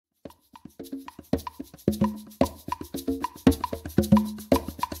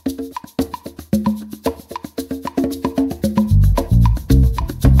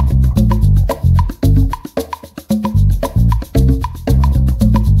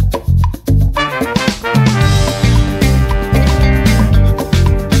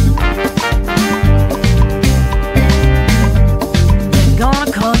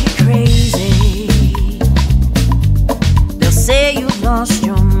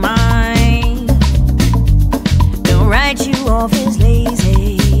off is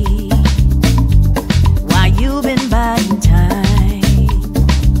lazy while you've been biding time,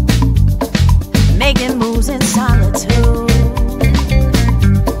 making moves in solitude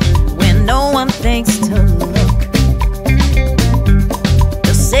when no one thinks to look.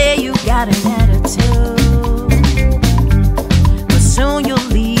 They'll say you got an attitude, but soon you'll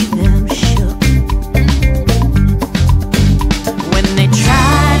leave them shook. When they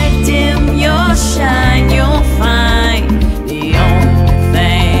try to dim your shine, you'll find the only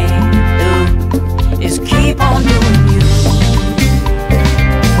thing to do is keep on doing you.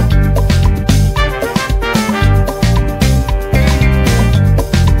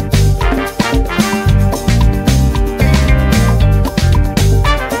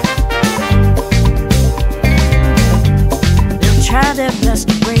 They'll try their best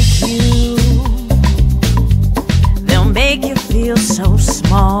to break you. They'll make you feel so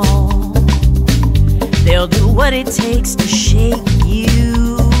small. They'll do what it takes to shake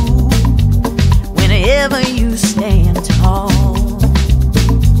you whenever you stand tall.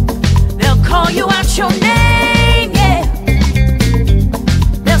 They'll call you out your name, yeah.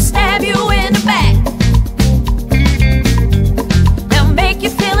 They'll stab you in the back. They'll make you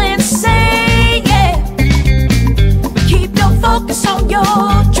feel insane, yeah. But keep your focus on your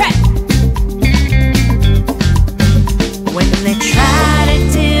track. When they try to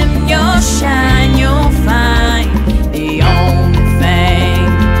dim your shine, you'll find the only thing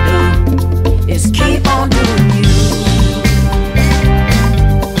to do is keep on doing you.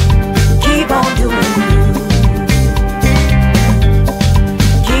 Keep on doing you.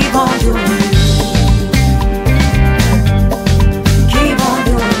 Keep on doing you. Keep on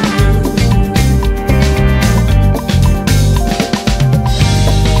doing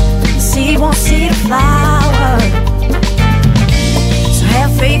you. See, won't see the flower,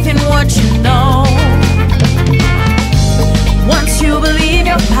 have faith in what you know. Once you believe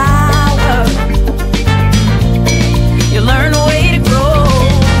your power, you learn a way